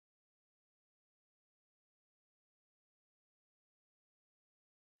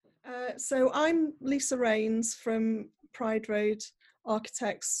So I'm Lisa Rains from Pride Road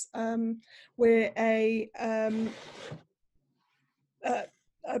Architects. We're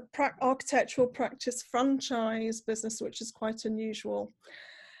architectural practice franchise business, which is quite unusual.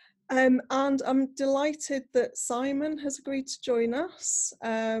 And I'm delighted that Simon has agreed to join us.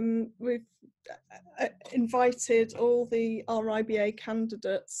 We've invited all the RIBA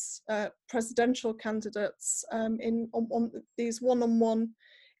candidates, presidential candidates, on these one-on-one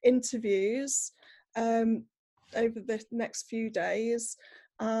interviews over the next few days,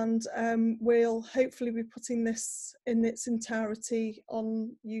 and we'll hopefully be putting this in its entirety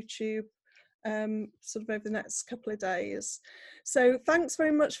on YouTube sort of over the next couple of days. So thanks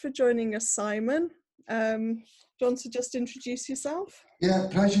very much for joining us, Simon. Do you want to just introduce yourself? Yeah,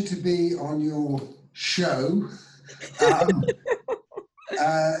 pleasure to be on your show.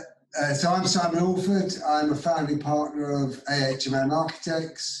 So I'm Simon Allford. I'm a founding partner of AHMM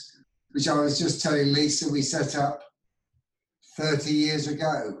Architects, which I was just telling Lisa we set up 30 years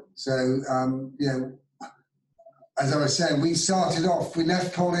ago. So, as I was saying, we started off, we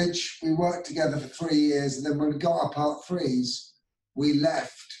left college, we worked together for 3 years, and then when we got our Part 3s, we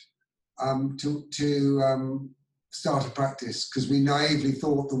left to start a practice because we naively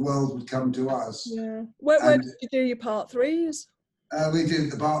thought the world would come to us. Yeah. Where did you do your Part 3s? We did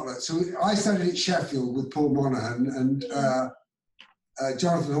at the Bartlett. So I studied at Sheffield with Paul Monaghan, and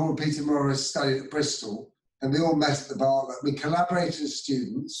Jonathan Hall and Peter Morris studied at Bristol, and we all met at the Bartlett. We collaborated as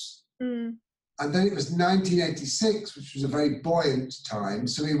students. And then it was 1986, which was a very buoyant time.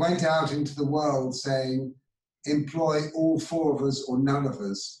 So we went out into the world saying, employ all 4 of us or none of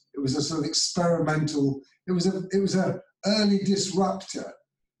us. It was a sort of experimental, it was a early disruptor.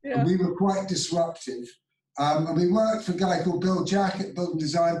 Yeah. And we were quite disruptive. And we worked for a guy called Bill Jack at Building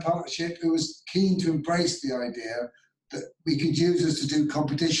Design Partnership, who was keen to embrace the idea that we could use us to do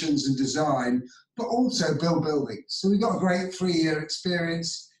competitions and design, but also build buildings. So we got a great 3-year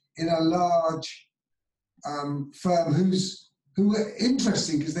experience in a large firm who were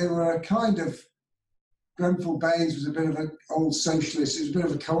interesting because they were a kind of, Grenfell Baines was a bit of an old socialist, it was a bit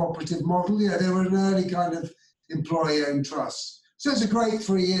of a cooperative model. Yeah, they were an early kind of employee-owned trust. So it's a great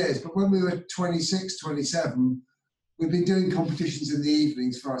 3 years, but when we were 26, 27, we'd been doing competitions in the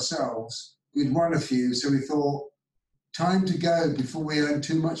evenings for ourselves. We'd won a few, so we thought, time to go before we earned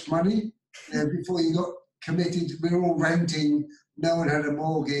too much money. You know, before you got committed, we were all renting, no one had a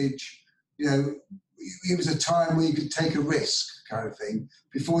mortgage. You know, it was a time where you could take a risk kind of thing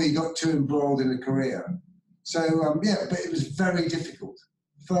before you got too embroiled in a career. So, but it was very difficult.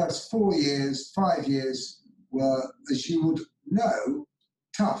 First 4 years, 5 years were, as you would know,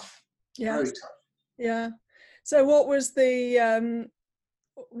 tough. Yes. Very tough. Yeah. So what were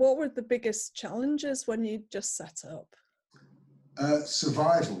the biggest challenges when you just set up?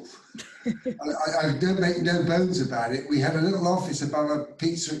 Survival. I don't make no bones about it. We had a little office above a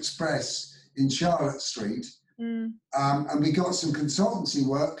Pizza Express in Charlotte Street, and we got some consultancy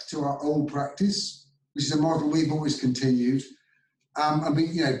work to our old practice, which is a model we've always continued. And we,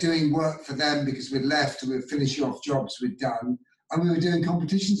 doing work for them because we'd left and we were finishing off jobs we'd done, and we were doing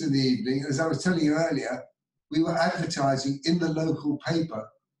competitions in the evening. As I was telling you earlier, we were advertising in the local paper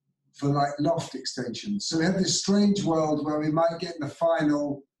for like loft extensions. So we had this strange world where we might get in the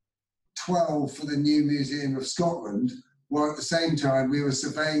final 12 for the new Museum of Scotland, while at the same time we were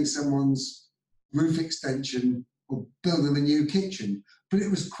surveying someone's roof extension or building them a new kitchen. But it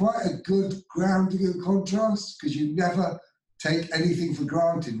was quite a good grounding and contrast because you never take anything for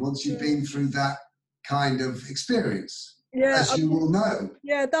granted once you've been through that kind of experience. Yeah, as you will know.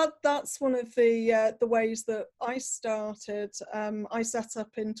 Yeah, that's one of the ways that I started. I set up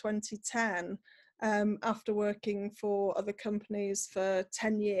in 2010 after working for other companies for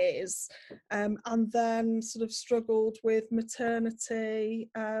 10 years, and then sort of struggled with maternity.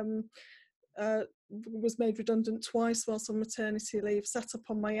 Was made redundant twice whilst on maternity leave. Set up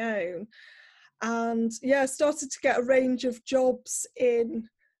on my own, and started to get a range of jobs in.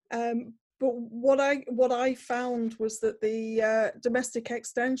 But what I found was that the domestic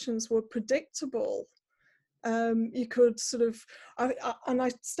extensions were predictable. You could sort of, and I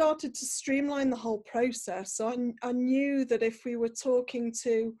started to streamline the whole process. So I knew that if we were talking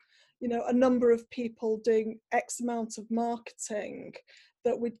to, a number of people doing X amount of marketing,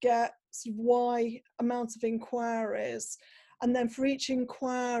 that we'd get sort of Y amount of inquiries. And then for each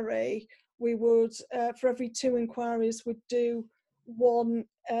inquiry, we would, for every 2 inquiries, we'd do one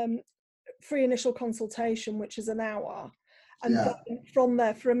free initial consultation, which is an hour, and then from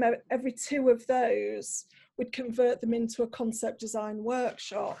there, from every 2 of those, we'd convert them into a concept design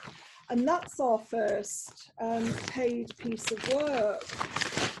workshop. And that's our first paid piece of work.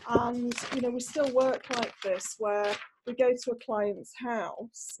 And, you know, we still work like this, where we go to a client's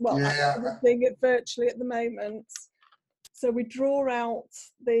house. Well, we're doing it virtually at the moment. So we draw out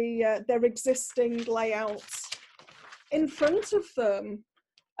their existing layouts in front of them,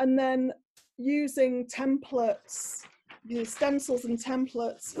 and then using templates, stencils and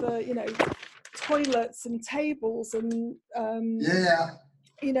templates for, you know, toilets and tables, and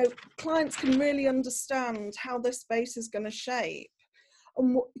you know, clients can really understand how this space is going to shape.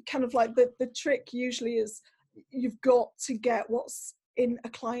 And what kind of like the trick usually is, you've got to get what's in a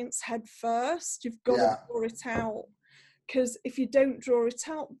client's head first. You've got to draw it out, because if you don't draw it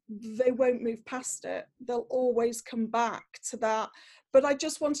out, they won't move past it. They'll always come back to that. But I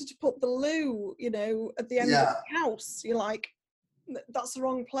just wanted to put the loo, you know, at the end of the house. You're like, that's the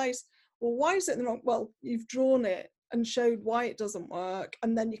wrong place. Well, why is it the wrong? Well, you've drawn it and showed why it doesn't work,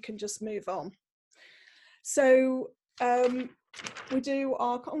 and then you can just move on. So we do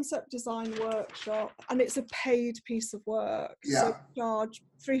our concept design workshop, and it's a paid piece of work. So we charge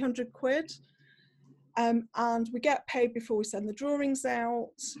 300 quid. And we get paid before we send the drawings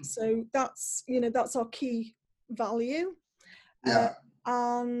out. So that's, you know, that's our key value.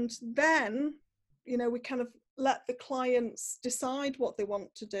 And then, you know, we kind of let the clients decide what they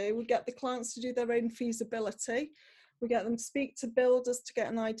want to do. We get the clients to do their own feasibility. We get them to speak to builders to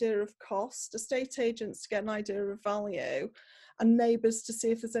get an idea of cost, estate agents to get an idea of value, and neighbours to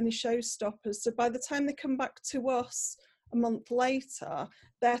see if there's any showstoppers. So by the time they come back to us a month later,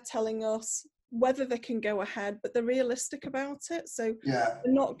 they're telling us whether they can go ahead, but they're realistic about it. So they're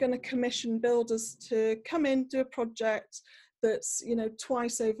not going to commission builders to come in, do a project that's, you know,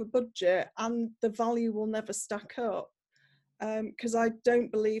 twice over budget, and the value will never stack up. Because I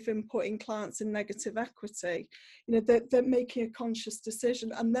don't believe in putting clients in negative equity. You know, they're making a conscious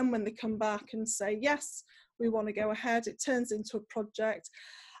decision, and then when they come back and say, yes, we want to go ahead, it turns into a project,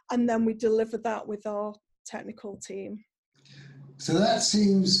 and then we deliver that with our technical team. So that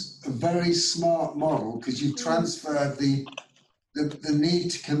seems a very smart model, because you've transferred the need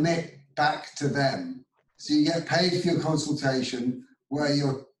to commit back to them. So you get paid for your consultation, where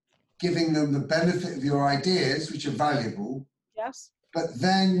you're giving them the benefit of your ideas, which are valuable. Yes. But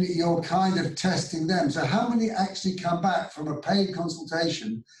then you're kind of testing them. So how many actually come back from a paid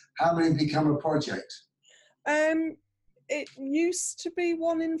consultation? How many become a project? It used to be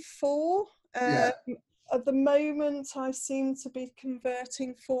 1 in 4. At the moment, I seem to be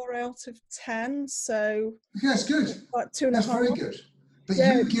converting 4 out of 10. So that's good. Like 2.5. That's very good. But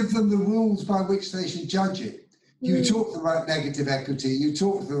you give them the rules by which they should judge it. You talk to them about negative equity. You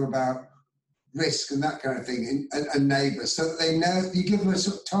talk to them about risk and that kind of thing, and neighbours, so that they know. You give them a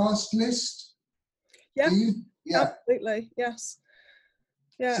sort of task list. Yeah. Absolutely. Yes.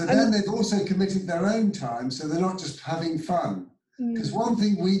 Yeah. So then they've also committed their own time, so they're not just having fun. Because one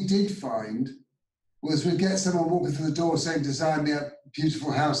thing we did find was we'd get someone walking through the door saying, design me a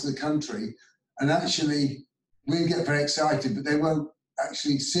beautiful house in the country, and actually we'd get very excited, but they weren't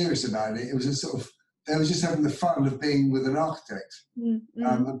actually serious about it. It was a sort of, they were just having the fun of being with an architect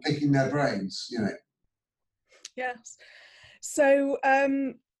and picking their brains, you know. Yes. So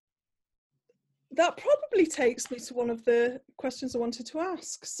that probably takes me to one of the questions I wanted to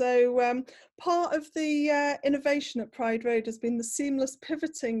ask. So part of the innovation at Pride Road has been the seamless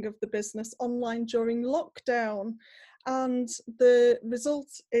pivoting of the business online during lockdown. And the result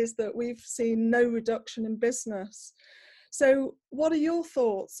is that we've seen no reduction in business. So what are your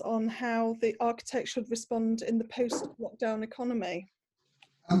thoughts on how the architect should respond in the post-lockdown economy?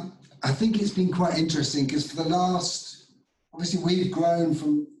 I think it's been quite interesting, because for the last, obviously we've grown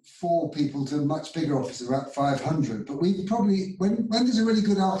from 4 people to a much bigger office, about 500, but we probably, when there's a really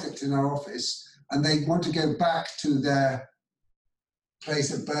good architect in our office and they want to go back to their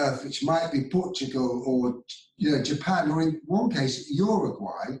place of birth, which might be Portugal or, you know, Japan, or in one case,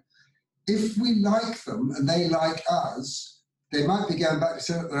 Uruguay, if we like them and they like us, they might be going back to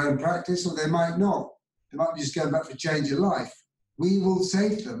set up their own practice, or they might not. They might be just going back for a change of life. We will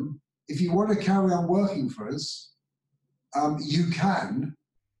say to them, if you want to carry on working for us, you can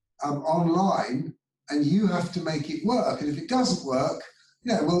online, and you have to make it work. And if it doesn't work,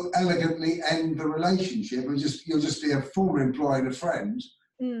 yeah, we'll elegantly end the relationship, and you'll just be a former employee and a friend.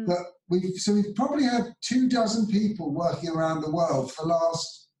 But we've probably had 24 people working around the world for the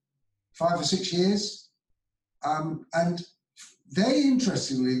last 5 or 6 years, and very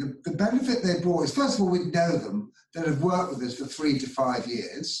interestingly, the benefit they brought is, first of all, we know them that have worked with us for 3 to 5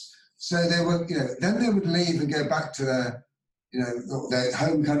 years. So they were, you know, then they would leave and go back to their, you know, their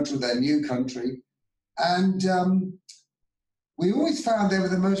home country, their new country. And we always found they were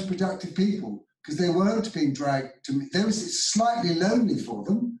the most productive people because they weren't being dragged to meet. It's slightly lonely for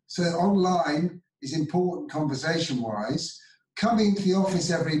them. So online is important conversation-wise. Coming to the office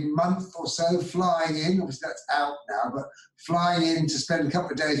every month or so, flying in, obviously that's out now, but flying in to spend a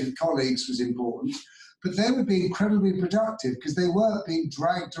couple of days with colleagues was important. But they would be incredibly productive because they weren't being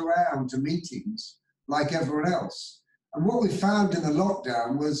dragged around to meetings like everyone else. And what we found in the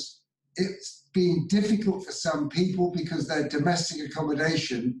lockdown was it's been difficult for some people because their domestic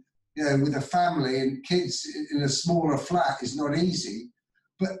accommodation, with a family and kids in a smaller flat is not easy,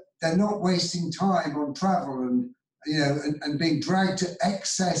 but they're not wasting time on travel and being dragged to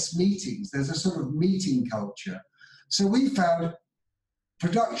excess meetings. There's a sort of meeting culture. So we found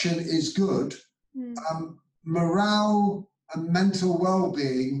production is good. Morale and mental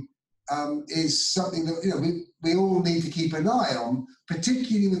well-being is something that we all need to keep an eye on,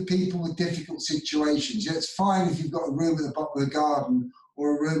 particularly with people with difficult situations. It's fine if you've got a room at the bottom of the garden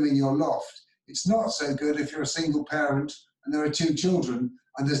or a room in your loft. It's not so good if you're a single parent and there are 2 children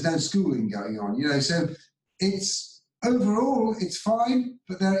and there's no schooling going on. So it's overall it's fine,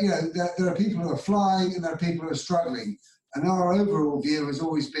 but there are people who are flying and there are people who are struggling. And our overall view has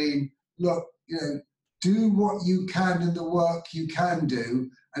always been, look, do what you can in the work you can do,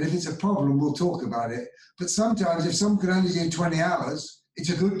 and if it's a problem, we'll talk about it. But sometimes if someone can only do 20 hours,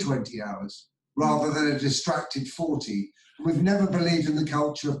 it's a good 20 hours rather than a distracted 40. We've never believed in the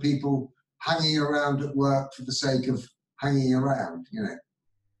culture of people hanging around at work for the sake of hanging around,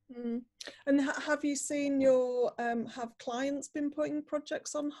 And have you seen have clients been putting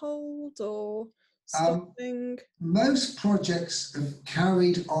projects on hold or stopping? Most projects have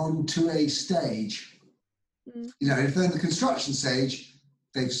carried on to a stage. If they're in the construction stage,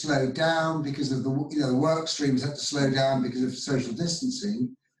 they've slowed down because of the work streams had to slow down because of social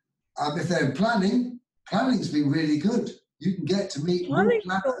distancing. If they're in planning's been really good. You can get to meet more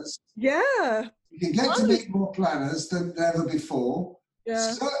planners. Yeah. You can get to meet more planners than ever before.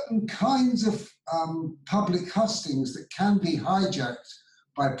 Yeah. Certain kinds of public hustings that can be hijacked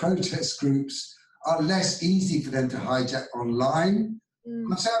by protest groups are less easy for them to hijack online.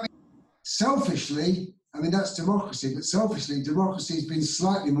 So, selfishly, that's democracy, but selfishly, democracy has been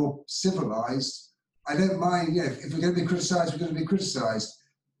slightly more civilized. I don't mind, if we're going to be criticised, we're going to be criticised.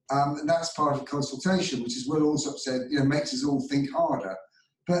 And that's part of consultation, which is Will also said, makes us all think harder.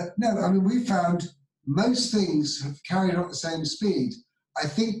 But no, we found most things have carried on at the same speed. I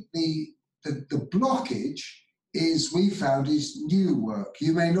think the blockage is new work.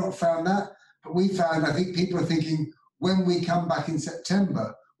 You may not have found that, but I think people are thinking when we come back in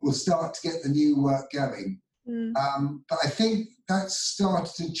September, we'll start to get the new work going. But I think that's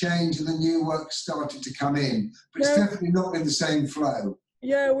started to change and the new work started to come in, but it's definitely not in the same flow.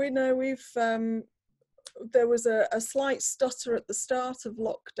 Yeah, we know there was a slight stutter at the start of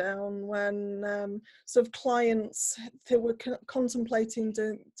lockdown when sort of clients who were contemplating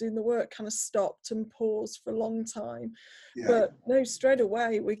doing the work kind of stopped and paused for a long time. Yeah. But no, straight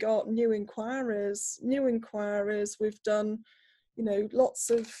away we got new inquiries. We've done, lots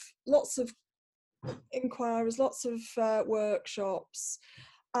of inquiries, lots of workshops.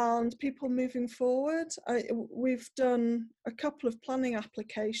 And people moving forward. We've done a couple of planning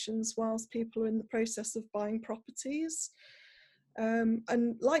applications whilst people are in the process of buying properties.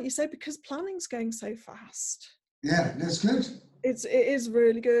 And like you say, because planning's going so fast. Yeah, that's good. It is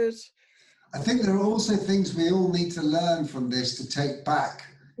really good. I think there are also things we all need to learn from this to take back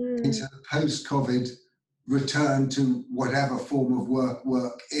into the post-COVID return to whatever form of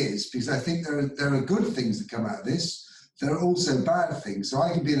work is, because I think there are good things that come out of this. There are also bad things. So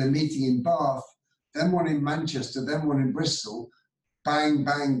I could be in a meeting in Bath, then one in Manchester, then one in Bristol, bang,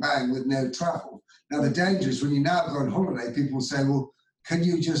 bang, bang, with no travel. Now, the danger is when you now go on holiday, people will say, well, can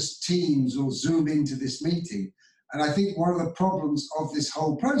you just Teams or Zoom into this meeting? And I think one of the problems of this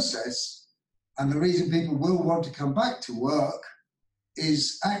whole process, and the reason people will want to come back to work,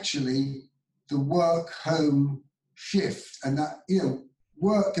 is actually the work-home shift. And that,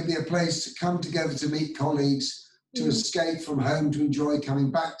 work can be a place to come together to meet colleagues, to escape from home, to enjoy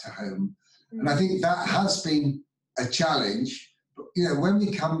coming back to home. And I think that has been a challenge. But, when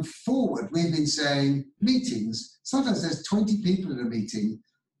we come forward, we've been saying meetings, sometimes there's 20 people in a meeting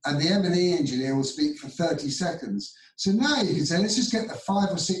and the M&E engineer will speak for 30 seconds. So now you can say, let's just get the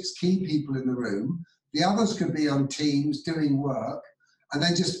 5 or 6 key people in the room. The others could be on Teams doing work and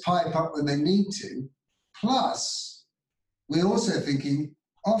then just pipe up when they need to. Plus, we're also thinking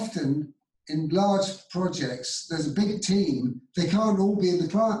often in large projects, there's a big team. They can't all be in the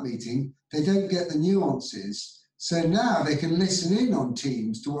client meeting. They don't get the nuances. So now they can listen in on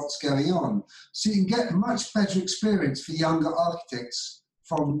Teams to what's going on. So you can get much better experience for younger architects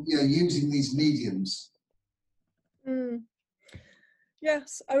from using these mediums. Mm.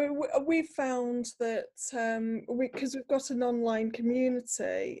 Yes, I mean, we've found that because we've got an online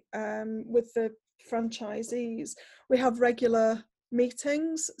community with the franchisees, we have regular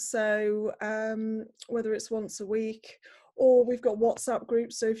meetings. So whether it's once a week, or we've got WhatsApp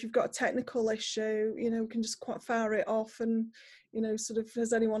groups. So if you've got a technical issue, we can just quite fire it off and, sort of,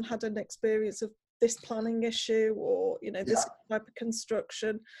 has anyone had an experience of this planning issue, or, this type of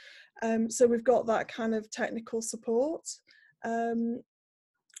construction? So we've got that kind of technical support.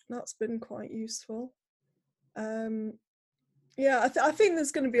 That's been quite useful. Yeah, I think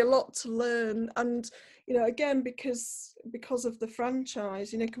there's going to be a lot to learn, and again, because of the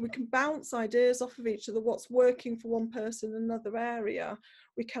franchise, we can bounce ideas off of each other. What's working for one person in another area,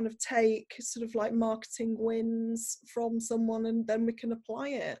 we kind of take sort of like marketing wins from someone, and then we can apply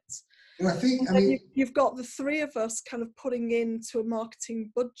it. And I think, you've got the three of us kind of putting into a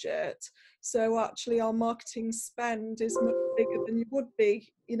marketing budget. So actually our marketing spend is much bigger than you would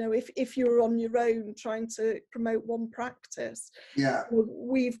be, if you were on your own trying to promote one practice. Yeah.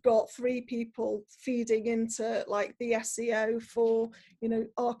 We've got three people feeding into like the SEO for,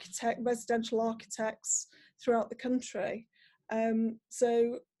 residential architects throughout the country.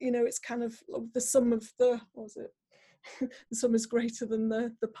 So, it's kind of the sum of the, what was it? The sum is greater than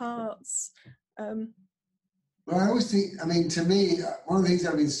the parts. Well, I always think, to me, one of the things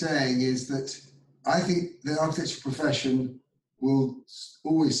I've been saying is that I think the architecture profession will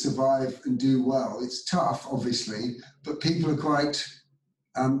always survive and do well. It's tough, obviously, but people are quite,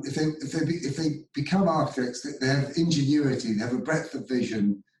 if they become architects, they have ingenuity, they have a breadth of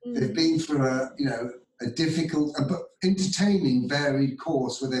vision. They've been through a difficult but entertaining, varied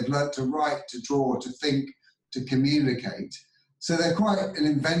course where they've learnt to write, to draw, to think, to communicate. So they're quite an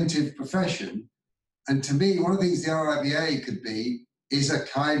inventive profession. And to me, one of the things the RIBA could be is a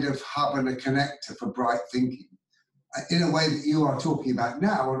kind of hub and a connector for bright thinking. In a way that you are talking about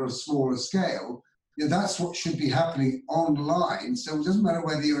now on a smaller scale, that's what should be happening online. So it doesn't matter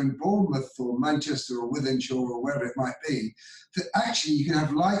whether you're in Bournemouth or Manchester or Wythenshawe or wherever it might be, that actually you can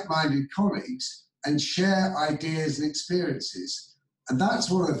have like-minded colleagues and share ideas and experiences. And that's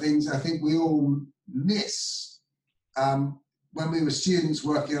one of the things I think we all miss when we were students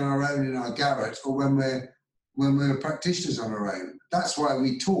working on our own in our garret, or when we were practitioners on our own. That's why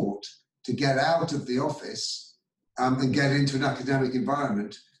we taught to get out of the office and get into an academic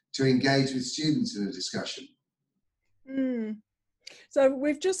environment to engage with students in a discussion. So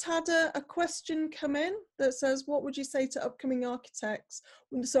we've just had a question come in that says, what would you say to upcoming architects?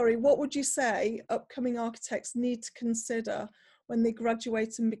 What would you say upcoming architects need to consider when they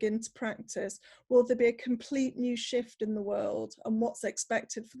graduate and begin to practice? Will there be a complete new shift in the world, and what's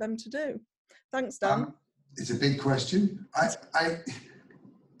expected for them to do? Thanks, Dan. It's a big question. I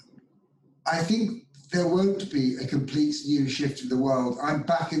think there won't be a complete new shift in the world. I'm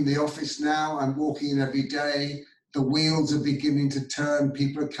back in the office now. I'm walking in every day. The wheels are beginning to turn.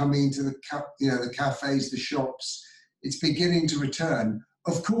 People are coming into the cafes, the shops. It's beginning to return.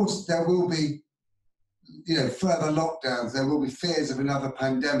 Of course, there will be further lockdowns. There will be fears of another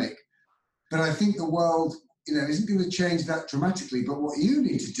pandemic. But I think the world, isn't going to change that dramatically. But what you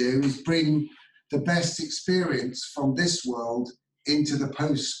need to do is bring the best experience from this world into the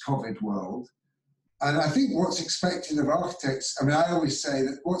post-COVID world. And I think what's expected of architects, I always say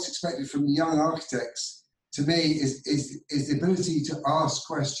that what's expected from young architects, to me, is the ability to ask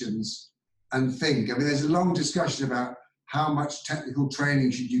questions and think. There's a long discussion about how much technical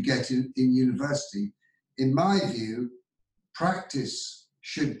training should you get in university. In my view, practice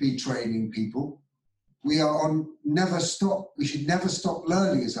should be training people. We should never stop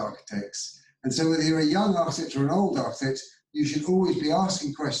learning as architects. And so whether you're a young architect or an old architect, you should always be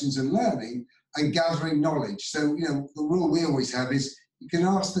asking questions and learning and gathering knowledge. So, the rule we always have is you can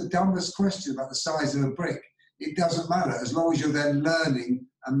ask the dumbest question about the size of a brick. It doesn't matter, as long as you're then learning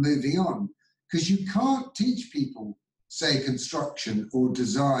and moving on. Because you can't teach people, say, construction or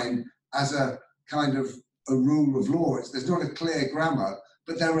design as a kind of a rule of law. There's not a clear grammar,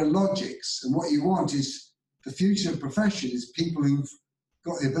 but there are logics. And what you want is the future profession is people who've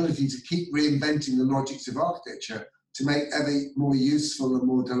got the ability to keep reinventing the logics of architecture to make ever more useful and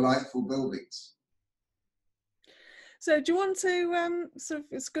more delightful buildings. So do you want to,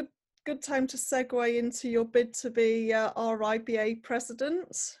 it's a good time to segue into your bid to be RIBA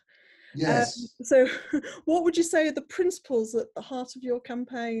president? Yes. So what would you say are the principles at the heart of your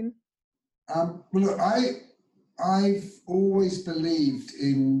campaign? Well, look, I've always believed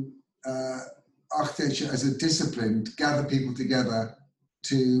in architecture as a discipline to gather people together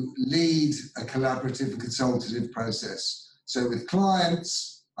to lead a collaborative and consultative process. So with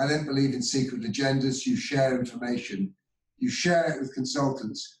clients, I don't believe in secret agendas. You share information. You share it with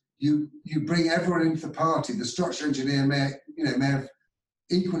consultants. You bring everyone into the party. The structural engineer may have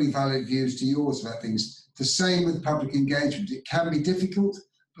equally valid views to yours about things. The same with public engagement. It can be difficult,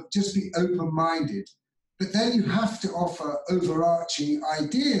 but just be open-minded. But then you have to offer overarching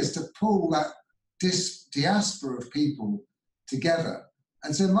ideas to pull that diaspora of people together.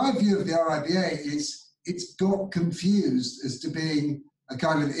 And so my view of the RIBA is it's got confused as to being a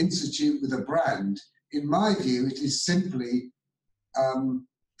kind of institute with a brand. In my view, it is simply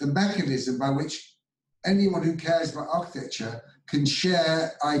the mechanism by which anyone who cares about architecture can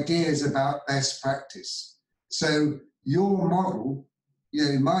share ideas about best practice. So your model,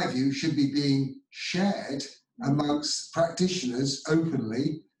 in my view, should be being shared amongst practitioners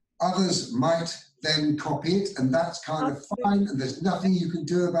openly. Others might then copy it, and that's kind of fine, and there's nothing you can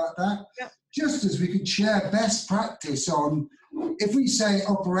do about that. Yep. Just as we could share best practice on, if we say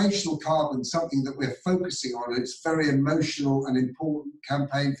operational carbon, something that we're focusing on, it's a very emotional and important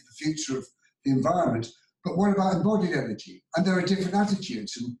campaign for the future of the environment. But what about embodied energy? And there are different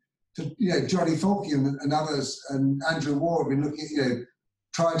attitudes. And Johnny Falkian and others, and Andrew Ward have been looking at,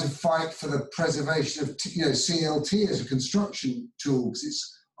 trying to fight for the preservation of, CLT as a construction tool, because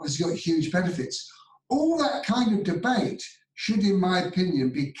it's obviously got huge benefits. All that kind of debate should, in my opinion,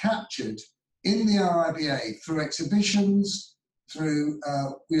 be captured in the RIBA through exhibitions, through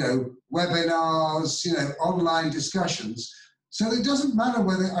webinars, online discussions. So it doesn't matter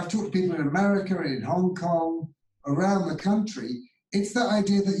whether I've talked to people in America and in Hong Kong, around the country. It's the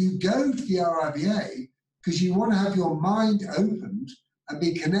idea that you go to the RIBA because you want to have your mind opened and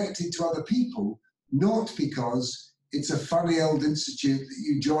be connected to other people, not because it's a funny old institute that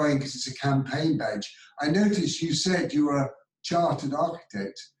you join because it's a campaign badge. I noticed you said you were a chartered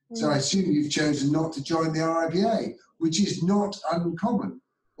architect, so I assume you've chosen not to join the RIBA, which is not uncommon.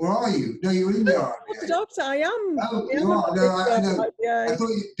 Or are you? No, you're in the RIBA. Doctor, I am. Oh, you are. No, I know. I thought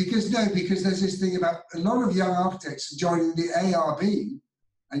because there's this thing about a lot of young architects joining the ARB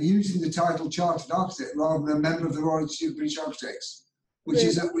and using the title Chartered Architect rather than a member of the Royal Institute of British Architects, which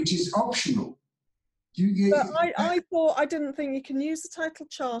is optional. I didn't think you can use the title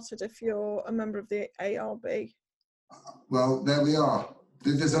Chartered if you're a member of the ARB. Well, there we are.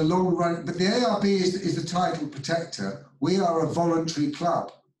 There's a long run, but the ARB is the title protector. We are a voluntary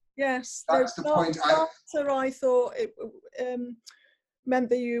club. Yes, that's the point. I thought it meant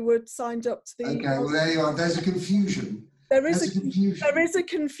that you would signed up to the. Okay, well there you are. There's a confusion. There is a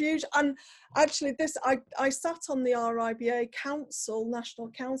confusion, and actually, I sat on the RIBA National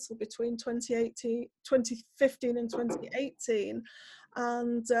Council between 2015 and 2018,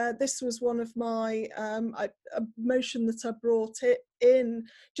 and this was one of my a motion that I brought it in.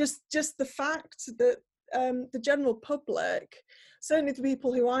 Just the fact that the general public, certainly the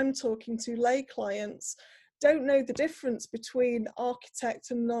people who I'm talking to, lay clients, don't know the difference between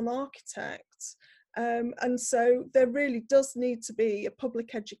architect and non-architect. And so there really does need to be a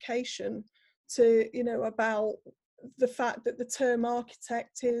public education to, about the fact that the term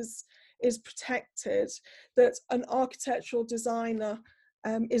architect is protected, that an architectural designer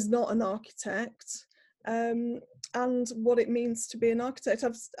is not an architect, and what it means to be an architect.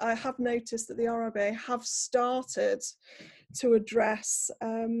 I have noticed that the RIBA have started to address,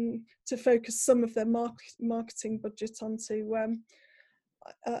 to focus some of their marketing budget onto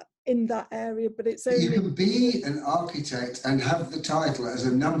in that area, but it's only... You can be an architect and have the title, as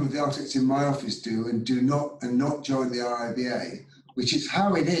a number of the architects in my office do, and not join the RIBA, which is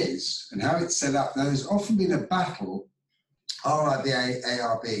how it is and how it's set up. Now, there's often been a battle, RIBA,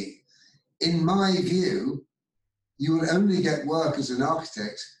 ARB. In my view, you will only get work as an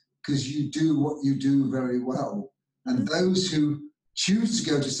architect because you do what you do very well. And those who choose to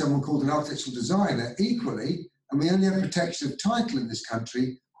go to someone called an architectural designer, equally, and we only have protection of title in this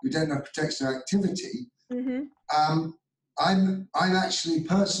country, we don't have protection of activity. I'm actually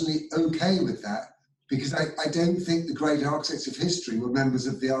personally okay with that, because I don't think the great architects of history were members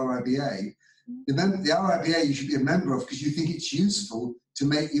of the RIBA. The RIBA you should be a member of because you think it's useful to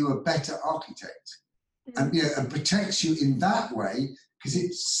make you a better architect, and protects you in that way because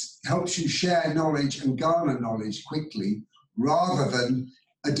it helps you share knowledge and garner knowledge quickly, rather than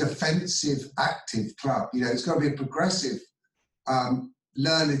a defensive, active club. It's got to be a progressive,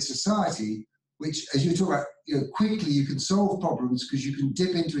 learned society, which, as you talk about, quickly you can solve problems because you can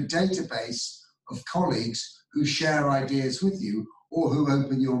dip into a database of colleagues who share ideas with you or who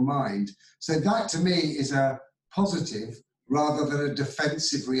open your mind. So that, to me, is a positive rather than a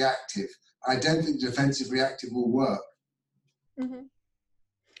defensive, reactive. I don't think defensive reactive will work. Mm-hmm.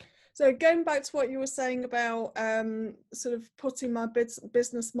 So going back to what you were saying about sort of putting my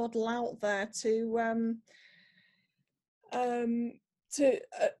business model out there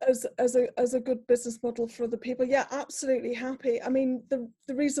as a good business model for other people, yeah, absolutely happy. I mean, the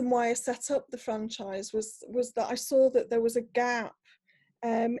reason why I set up the franchise was that I saw that there was a gap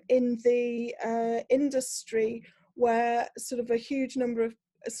in the industry where sort of a huge number of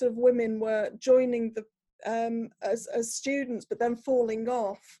sort of women were joining the as students, but then falling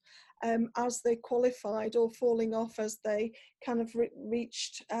off as they qualified, or falling off as they kind of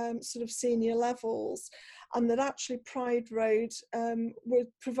reached sort of senior levels, and that actually Pride Road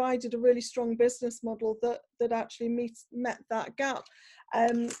provided a really strong business model that actually met that gap.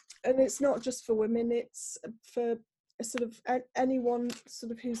 And it's not just for women, it's for sort of anyone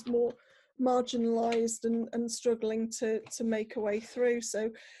sort of who's more marginalised and struggling to make a way through.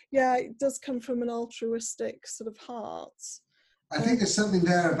 So yeah, it does come from an altruistic sort of heart. I think there's something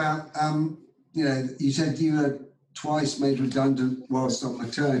there about, you know, you said you were twice made redundant whilst on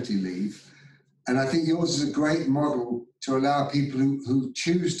maternity leave. And I think yours is a great model to allow people who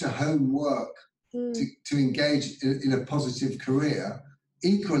choose to home work to engage in a positive career.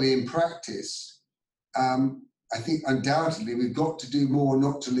 Equally in practice, I think undoubtedly we've got to do more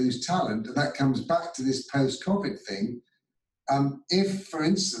not to lose talent. And that comes back to this post-COVID thing. If, for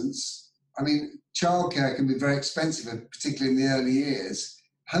instance, I mean, childcare can be very expensive, particularly in the early years.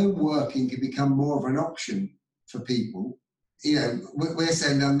 Home working can become more of an option for people. You know, we're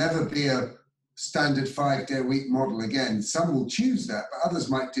saying there'll never be a standard 5-day-a-week model again. Some will choose that, but others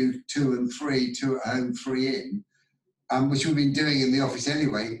might do 2 and 3, 2 at home, 3 in, which we've been doing in the office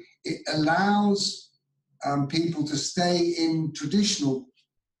anyway. It allows people to stay in traditional,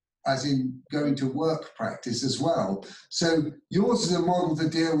 as in going to work practice as well. So yours is a model to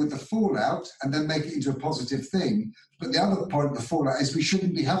deal with the fallout and then make it into a positive thing. But the other point of the fallout is we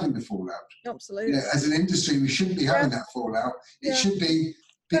shouldn't be having the fallout. Absolutely. You know, as an industry, we shouldn't be having that fallout. It should be,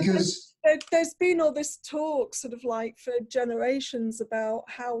 because there's been all this talk sort of like for generations about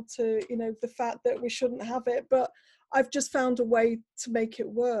how to, you know, the fact that we shouldn't have it, but I've just found a way to make it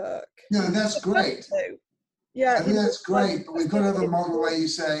work. No, that's great. Yeah, I think that's great, but we've got to have a model where you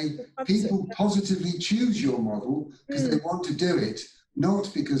say people positively choose your model because they want to do it, not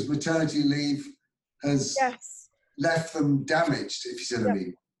because maternity leave has left them damaged, if you see what I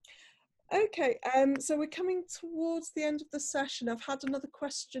mean. Okay, so we're coming towards the end of the session. I've had another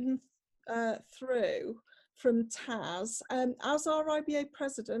question through from Taz. As our RIBA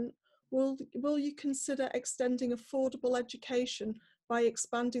president, will you consider extending affordable education by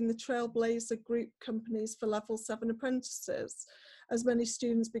expanding the Trailblazer Group companies for level 7 apprentices, as many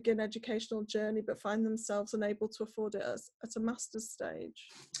students begin educational journey but find themselves unable to afford it at a master's stage?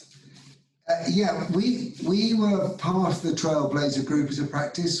 Yeah, we were part of the Trailblazer Group as a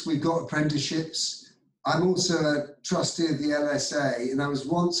practice. We've got apprenticeships. I'm also a trustee of the LSA, and I was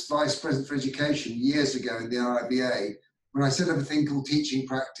once Vice President for Education years ago in the RIBA when I set up a thing called teaching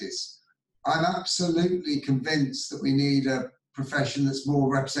practice. I'm absolutely convinced that we need a profession that's more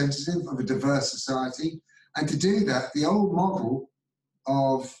representative of a diverse society. And to do that, the old model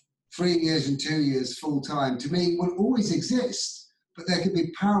of 3 years and 2 years full-time, to me, will always exist, but there could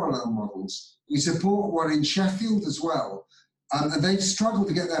be parallel models. We support one in Sheffield as well, and they've struggled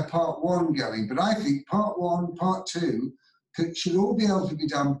to get their Part 1 going, but I think Part 1, Part 2 should all be able to be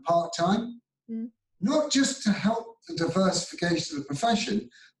done part-time, not just to help the diversification of the profession,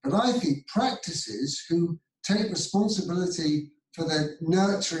 but I think practices who take responsibility for their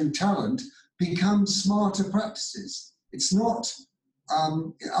nurturing talent become smarter practices. It's not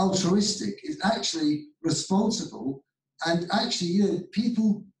altruistic, it's actually responsible, and actually, you know,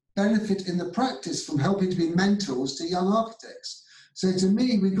 people benefit in the practice from helping to be mentors to young architects. So to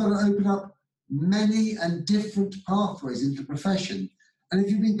me, we've got to open up many and different pathways into the profession. And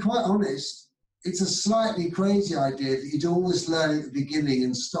if you've been quite honest, it's a slightly crazy idea that you do all this learning at the beginning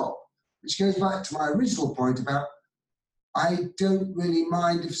and stop, which goes back to my original point about I don't really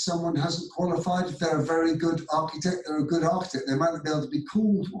mind if someone hasn't qualified. If they're a very good architect, they're a good architect. They might not be able to be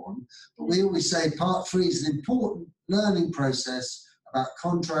called one. But we always say Part 3 is an important learning process about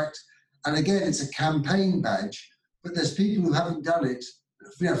contract. And again, it's a campaign badge. But there's people who haven't done it.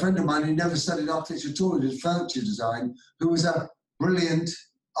 You know, a friend of mine who never studied architecture at all, did furniture design, who was a brilliant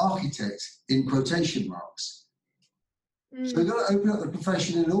architect, in quotation marks. So we've got to open up the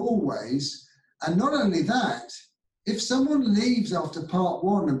profession in all ways. And not only that, if someone leaves after Part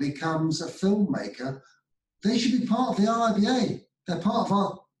 1 and becomes a filmmaker, they should be part of the RIBA. They're part of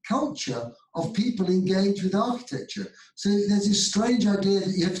our culture of people engaged with architecture. So there's this strange idea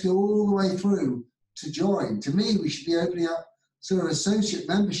that you have to go all the way through to join. To me, we should be opening up sort of associate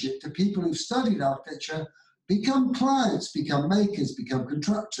membership to people who've studied architecture, become clients, become makers, become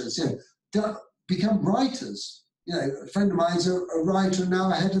contractors, become writers. A friend of mine's a writer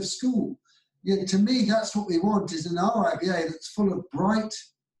now, a head of school. To me, that's what we want, is an RIBA that's full of bright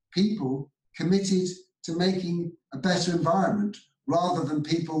people committed to making a better environment rather than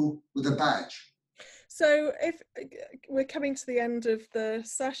people with a badge. So if we're coming to the end of the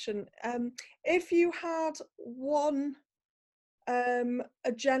session, if you had one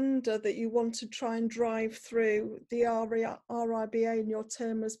agenda that you want to try and drive through the RIBA in your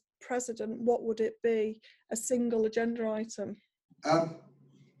term as president, what would it be? A single agenda item?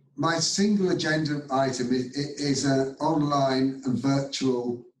 My single agenda item is an online and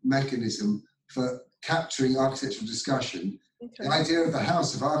virtual mechanism for capturing architectural discussion. Okay. The idea of the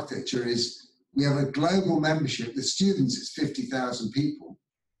House of Architecture is we have a global membership. The students, it's 50,000 people.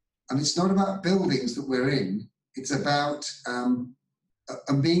 And it's not about buildings that we're in. It's about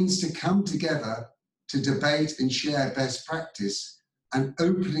a means to come together to debate and share best practice, and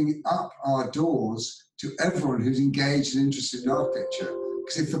opening up our doors to everyone who's engaged and interested in architecture.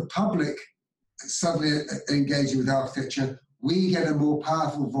 Because if the public suddenly are engaging with architecture, we get a more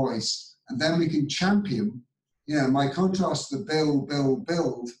powerful voice, and then we can champion. My contrast to the build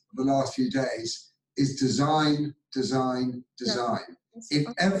of the last few days is design, design, design. Yeah.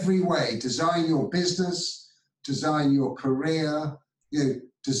 In every way, design your business, design your career,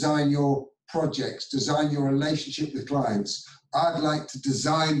 design your projects, design your relationship with clients. I'd like to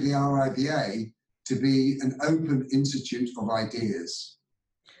design the RIBA to be an open institute of ideas.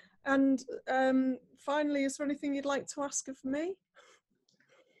 And finally, is there anything you'd like to ask of me?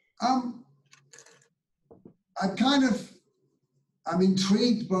 I'm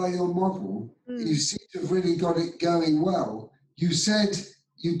intrigued by your model. You seem to have really got it going well. You said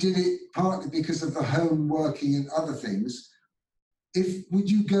you did it partly because of the home working and other things.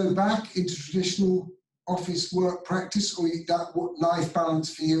 Would you go back into traditional office work practice, or that what life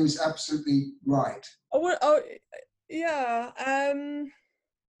balance for you is absolutely right? Yeah.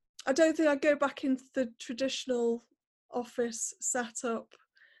 I don't think I'd go back into the traditional office setup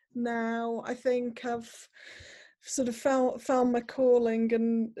now. I think I've sort of found my calling,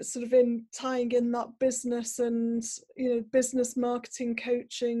 and sort of in tying in that business and business marketing,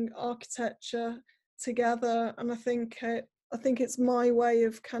 coaching, architecture together. And I think it's my way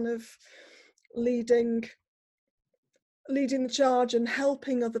of kind of leading the charge and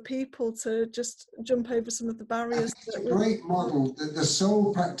helping other people to just jump over some of the barriers. It's a great model. The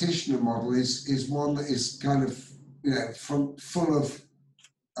sole practitioner model is one that is kind of full of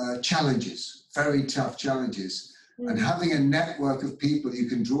challenges, very tough challenges. And having a network of people you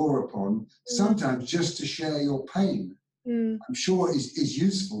can draw upon, sometimes just to share your pain, I'm sure is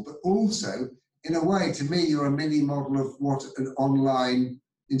useful. But also, in a way, to me, you're a mini model of what an online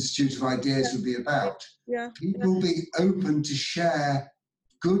Institute of Ideas would be about. People being open to share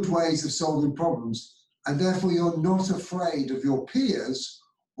good ways of solving problems, and therefore you're not afraid of your peers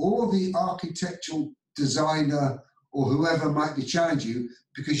or the architectural designer or whoever might be challenging you,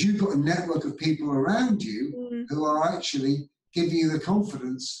 because you've got a network of people around you who are actually giving you the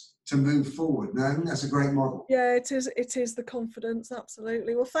confidence to move forward. Now, I think that's a great model. Yeah, it is the confidence,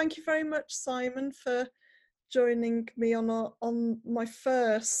 absolutely. Well, thank you very much, Simon, for joining me on my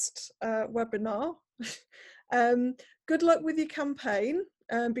first webinar. Good luck with your campaign.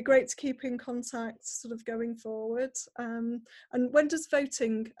 Be great to keep in contact sort of going forward. And when does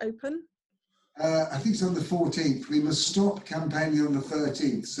voting open? I think it's on the 14th. We must stop campaigning on the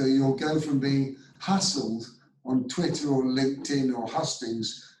 13th. So you'll go from being hustled on Twitter or LinkedIn or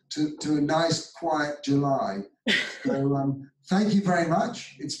hustings to a nice, quiet July. So thank you very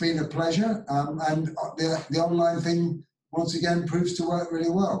much. It's been a pleasure. And the online thing, once again, proves to work really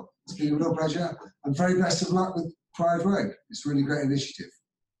well. It's been a real pleasure. And very best of luck with Pride Road. It's a really great initiative.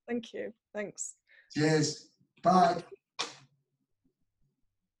 Thank you. Thanks. Cheers. Bye.